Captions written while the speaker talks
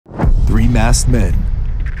masked men,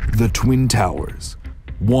 the Twin Towers,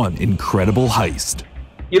 one incredible heist.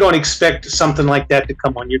 You don't expect something like that to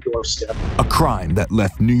come on your doorstep. A crime that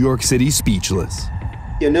left New York City speechless.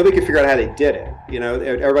 Nobody could figure out how they did it.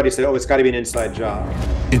 Everybody said, oh, it's got to be an inside job.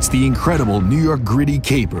 It's the incredible New York gritty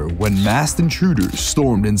caper when masked intruders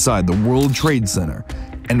stormed inside the World Trade Center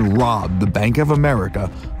and robbed the Bank of America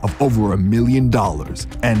of over $1 million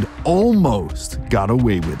and almost got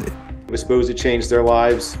away with it. It was supposed to change their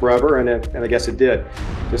lives forever, and I guess it did,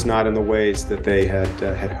 just not in the ways that they had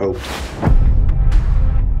hoped.